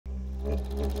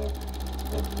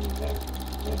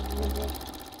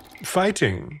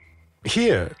Fighting.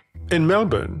 Here, in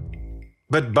Melbourne.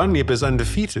 But Bunyip is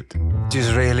undefeated.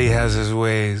 Disraeli has his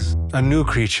ways. A new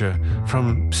creature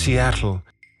from Seattle.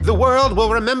 The world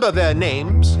will remember their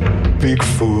names.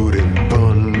 Bigfoot and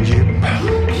Bunyip.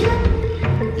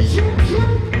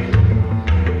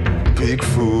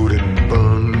 Bigfoot and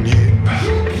Bunyip.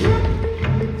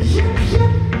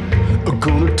 I'm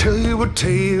gonna tell you a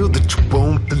tale that you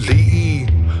won't believe.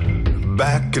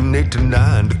 Back in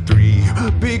 1893,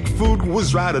 Bigfoot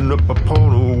was riding up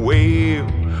upon a whale,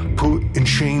 putting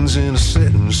chains in a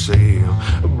setting sail.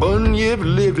 Bunyip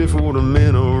lived before the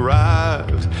men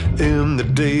arrived. In the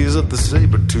days of the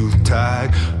saber-toothed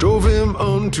tiger, drove him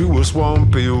onto a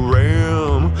swampy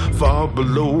ram. Far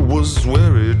below was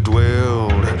where he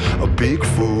dwelled, a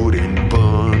Bigfoot and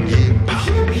Bunyip.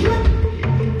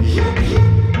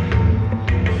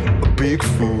 A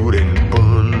Bigfoot and Bunyip.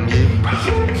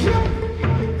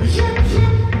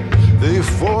 They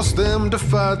forced them to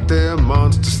fight their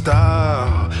monster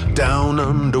style down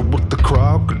under with the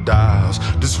crocodiles.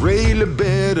 Disraeli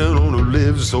betting on who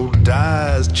lives or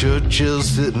dies. Churchill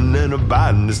sitting and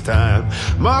abiding his time.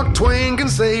 Mark Twain can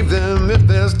save them if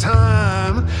there's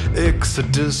time.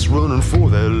 Exodus running for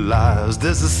their lives.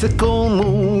 There's a sickle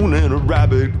moon and a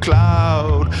rabbit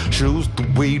cloud, shows the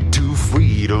way to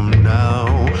freedom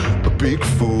now. A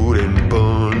Bigfoot and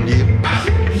Bunyip.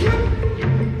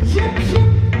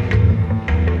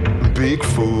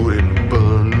 Bigfoot and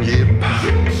Bunyip.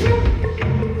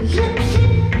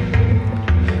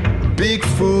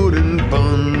 Bigfoot and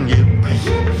Bunyip.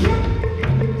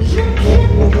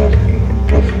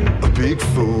 A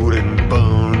Bigfoot and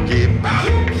Bunyip.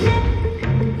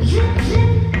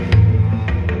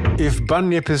 If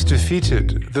Bunyip is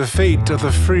defeated, the fate of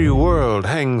the free world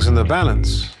hangs in the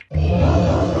balance.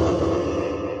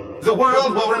 The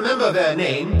world will remember their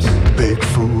names.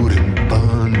 Bigfoot and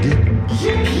Bunyip.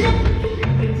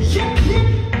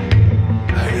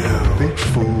 I know.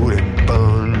 Bigfoot and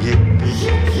Bunyip.